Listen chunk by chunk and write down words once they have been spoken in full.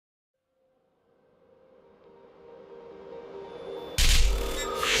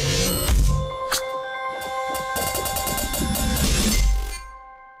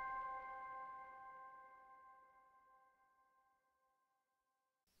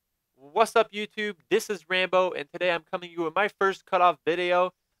What's up, YouTube? This is Rambo, and today I'm coming to you with my first cutoff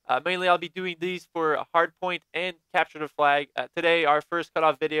video. Mainly, I'll be doing these for hardpoint and capture the flag. Today, our first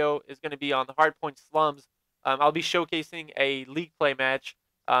cutoff video is going to be on the hardpoint slums. I'll be showcasing a league play match.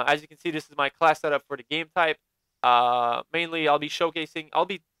 As you can see, this is my class setup for the game type. Mainly, I'll be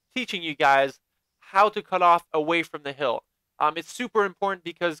teaching you guys how to cut off away from the hill. It's super important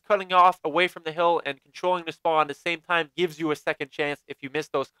because cutting off away from the hill and controlling the spawn at the same time gives you a second chance if you miss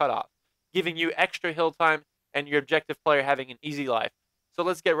those cutoffs, giving you extra hill time and your objective player having an easy life. So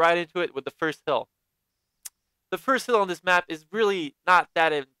let's get right into it with the first hill. The first hill on this map is really not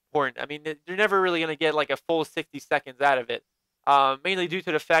that important. I mean, you're never really going to get like a full 60 seconds out of it, mainly due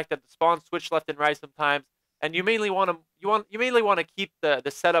to the fact that the spawn switch left and right sometimes, and you mainly want to keep the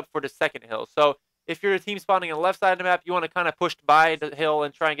setup for the second hill. So if you're a team spawning on the left side of the map, you want to kind of push by the hill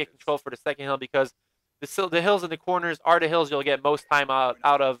and try and get control for the second hill because the hills in the corners are the hills you'll get most time out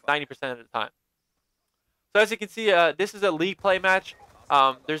of 90% of the time. So as you can see, this is a league play match.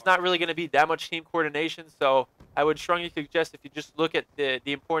 There's not really going to be that much team coordination, so I would strongly suggest if you just look at the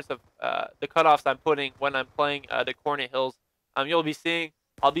importance of the cutoffs I'm putting when I'm playing the corner hills, you'll be seeing.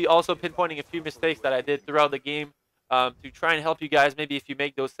 I'll be also pinpointing a few mistakes that I did throughout the game to try and help you guys. Maybe if you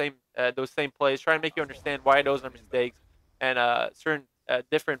make those same plays, try and make you understand why those are mistakes and certain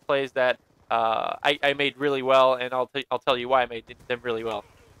different plays that I made really well, and I'll tell you why I made them really well.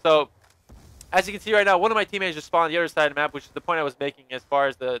 So as you can see right now, one of my teammates just spawned on the other side of the map, which is the point I was making as far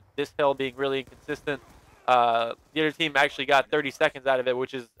as this hill being really inconsistent. The other team actually got 30 seconds out of it,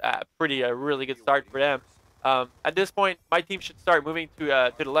 which is a really good start for them. At this point, my team should start moving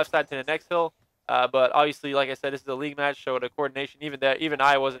to the left side to the next hill. But obviously, like I said, this is a league match, so the coordination, even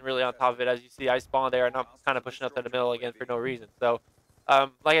I wasn't really on top of it. As you see, I spawned there, and I'm kind of pushing up to the middle again for no reason. So,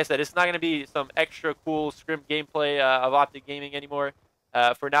 like I said, it's not going to be some extra cool scrim gameplay of Optic Gaming anymore.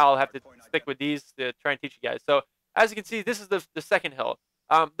 For now, I'll have to stick with these to try and teach you guys. So, as you can see, this is the second hill.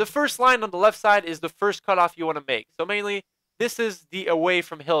 The first line on the left side is the first cutoff you want to make. So, mainly, this is the away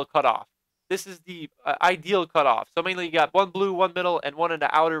from hill cutoff. This is the ideal cutoff. So, mainly, you got one blue, one middle, and one in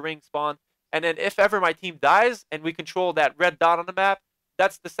the outer ring spawn. And then if ever my team dies and we control that red dot on the map,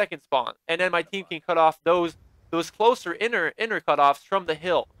 that's the second spawn. And then my team can cut off those closer inner cutoffs from the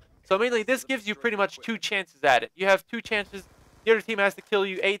hill. So mainly this gives you pretty much two chances at it. You have two chances. The other team has to kill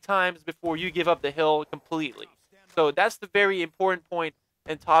you 8 times before you give up the hill completely. So that's the very important point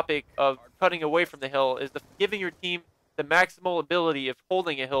and topic of cutting away from the hill, is giving your team the maximal ability of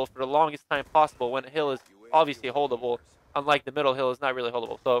holding a hill for the longest time possible when a hill is obviously holdable, unlike the middle hill is not really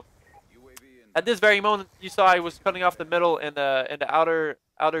holdable. So at this very moment, you saw I was cutting off the middle and the outer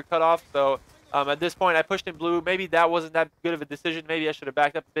cutoff. So at this point, I pushed in blue. Maybe that wasn't that good of a decision. Maybe I should have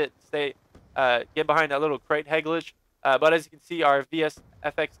backed up a bit, get behind that little crate head glitch. But as you can see, our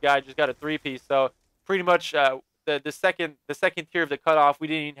VSFX guy just got a 3-piece. So pretty much the second tier of the cutoff, we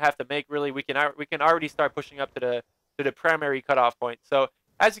didn't even have to make really. We can already start pushing up to the primary cutoff point. So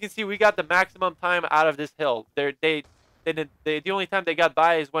as you can see, we got the maximum time out of this hill. The only time they got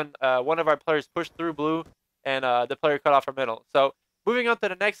by is when one of our players pushed through blue and the player cut off our middle. So moving on to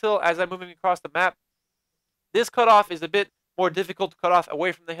the next hill, as I'm moving across the map, this cutoff is a bit more difficult to cut off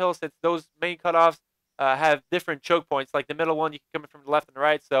away from the hill, since those main cutoffs have different choke points. Like the middle one, you can come in from the left and the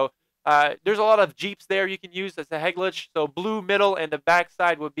right. So there's a lot of jeeps there you can use as a head glitch. So blue, middle, and the back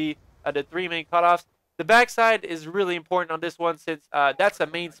side would be the 3 main cutoffs. The back side is really important on this one, since that's a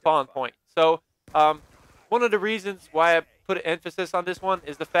main spawn point. So one of the reasons why I put emphasis on this one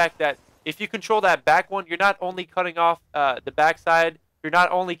is the fact that if you control that back one, you're not only cutting off the backside, you're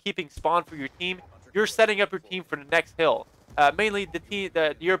not only keeping spawn for your team, you're setting up your team for the next hill. Mainly,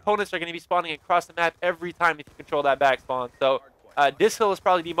 your opponents are going to be spawning across the map every time if you control that back spawn. So this hill is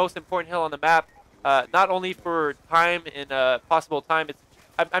probably the most important hill on the map, not only for time and possible time.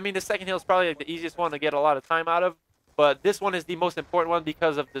 I mean, the second hill is probably like the easiest one to get a lot of time out of. But this one is the most important one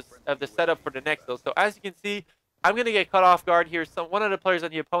because of the setup for the next hill. So as you can see, I'm going to get caught off guard here. So one of the players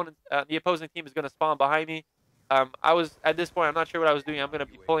on the opposing team is going to spawn behind me. At this point, I'm not sure what I was doing. I'm going to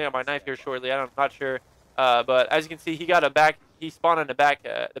be pulling out my knife here shortly. I'm not sure. But as you can see, he spawned in the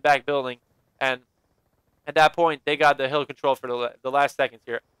back building, and at that point, they got the hill control for the last seconds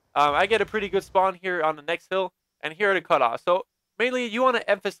here. I get a pretty good spawn here on the next hill, and here are the cutoffs. So mainly, you want to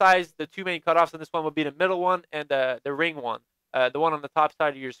emphasize the 2 main cutoffs, and this one will be the middle one and the ring one, the one on the top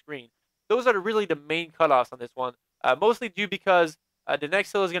side of your screen. Those are really the main cutoffs on this one, mostly due because the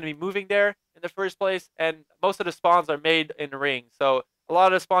next hill is going to be moving there in the first place, and most of the spawns are made in the ring. So a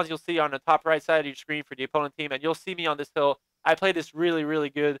lot of the spawns you'll see on the top right side of your screen for the opponent team, and you'll see me on this hill. I play this really, really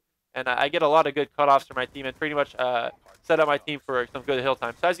good, and I get a lot of good cutoffs for my team, and pretty much set up my team for some good hill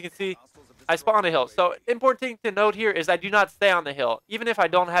time. So as you can see, I spawn on the hill. So important thing to note here is I do not stay on the hill. Even if I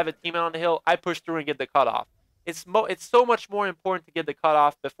don't have a teammate on the hill, I push through and get the cutoff. It's so much more important to get the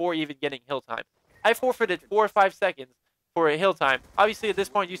cutoff before even getting hill time. I forfeited 4 or 5 seconds for a hill time. Obviously, at this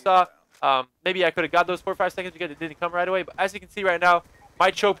point, you saw maybe I could have got those 4 or 5 seconds because it didn't come right away. But as you can see right now,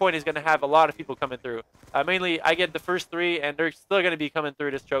 my choke point is going to have a lot of people coming through. Mainly, I get the first 3, and they're still going to be coming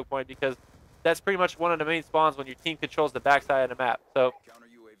through this choke point because that's pretty much one of the main spawns when your team controls the backside of the map. So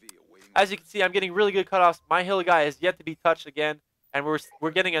as you can see, I'm getting really good cutoffs. My hill guy is yet to be touched again, and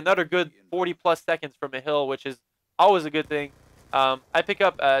we're getting another good 40+ seconds from a hill, which is always a good thing. I pick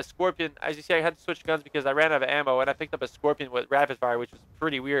up a Scorpion. As you see, I had to switch guns because I ran out of ammo, and I picked up a Scorpion with rapid fire, which was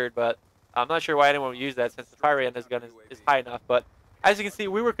pretty weird, but I'm not sure why anyone would use that since the fire rate on this gun is high enough. But as you can see,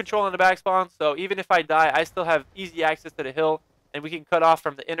 we were controlling the back spawn, so even if I die, I still have easy access to the hill, and we can cut off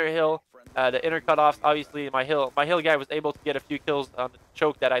from the inner hill. The inner cutoffs, obviously, my hill guy was able to get a few kills on the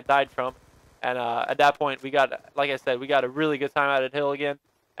choke that I died from, and at that point, we got, like I said, we got a really good time out of the hill again,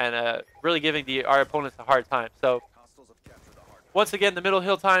 and really giving our opponents a hard time. So once again, the middle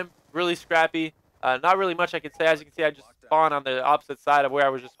hill time, really scrappy. Not really much I can say. As you can see, I just spawned on the opposite side of where I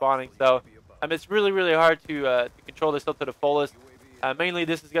was just spawning, so it's really, really hard to control this hill to the fullest. Mainly,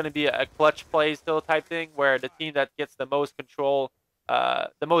 this is going to be a clutch play still type thing, where the team that gets the most control,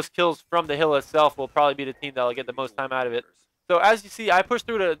 the most kills from the hill itself will probably be the team that will get the most time out of it. So as you see, I pushed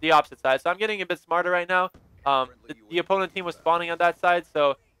through to the opposite side, so I'm getting a bit smarter right now. The opponent team was spawning on that side,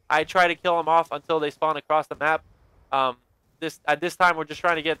 so I try to kill them off until they spawn across the map. At this time, we're just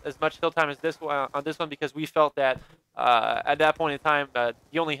trying to get as much hill time as this one on this one because we felt that at that point in time,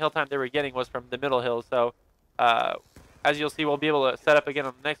 the only hill time they were getting was from the middle hill. So as you'll see, we'll be able to set up again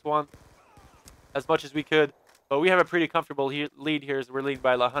on the next one as much as we could. But we have a pretty comfortable lead here, as we're leading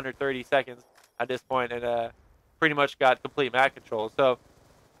by 130 seconds at this point, and pretty much got complete map control. So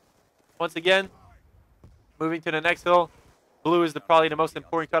once again, moving to the next hill, blue is probably the most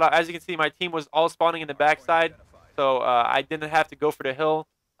important cutoff. As you can see, my team was all spawning in the backside, so I didn't have to go for the hill.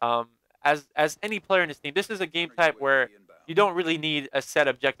 As any player in this team, this is a game type where you don't really need a set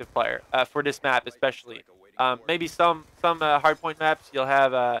objective player for this map, especially. Maybe some hardpoint maps you'll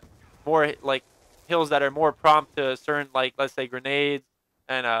have more like hills that are more prompt to certain, like, let's say, grenades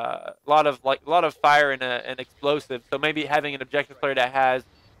and a lot of fire and explosives. So maybe having an objective player that has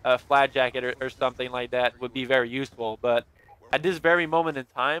a flat jacket or something like that would be very useful. But at this very moment in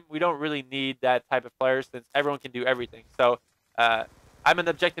time, we don't really need that type of player since everyone can do everything. So I'm an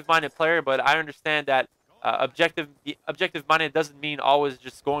objective-minded player, but I understand that objective-minded doesn't mean always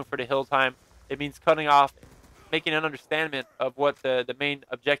just going for the hill time. It means cutting off, making an understanding of what the main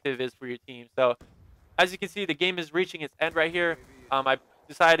objective is for your team. So as you can see, the game is reaching its end right here. I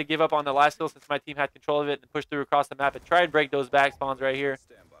decided to give up on the last hill since my team had control of it and push through across the map and try and break those back spawns right here.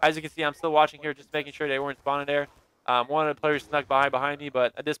 As you can see, I'm still watching here, just making sure they weren't spawning there. One of the players snuck behind me,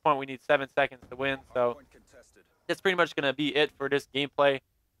 but at this point we need 7 seconds to win. So that's pretty much going to be it for this gameplay.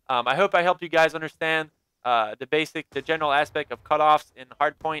 I hope I helped you guys understand the general aspect of cutoffs in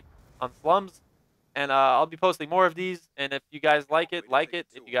hardpoint on Slums. And I'll be posting more of these. And if you guys like it, like it.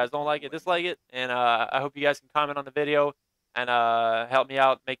 If you guys don't like it, dislike it. And I hope you guys can comment on the video and help me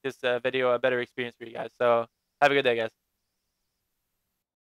out, make this video a better experience for you guys. So have a good day, guys.